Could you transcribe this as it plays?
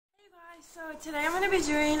So today I'm going to be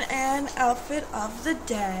doing an outfit of the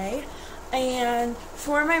day, and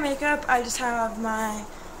for my makeup I just have my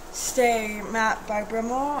Stay Matte by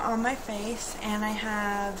Rimmel on my face, and I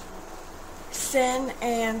have Sin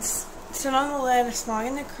on the lid, Smog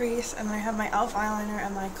in the crease, and I have my e.l.f. eyeliner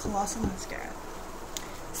and my Colossal mascara.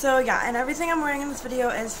 So yeah, and everything I'm wearing in this video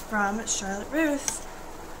is from Charlotte Russe.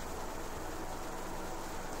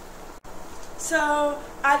 So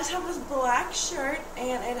I just have this black shirt,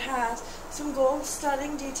 and it has some gold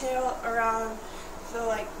studding detail around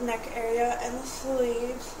the neck area and the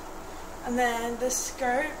sleeves, and then this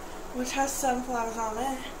skirt which has sunflowers on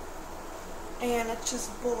it, and it's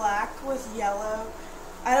just black with yellow.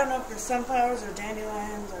 I don't know if they're sunflowers or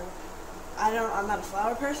dandelions, or I'm not a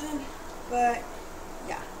flower person, but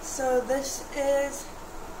yeah. So this is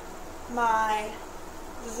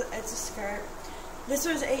it's a skirt. This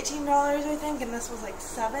was $18, I think, and this was like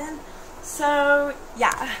 $7. So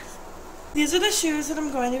yeah, these are the shoes that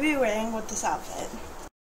I'm going to be wearing with this outfit.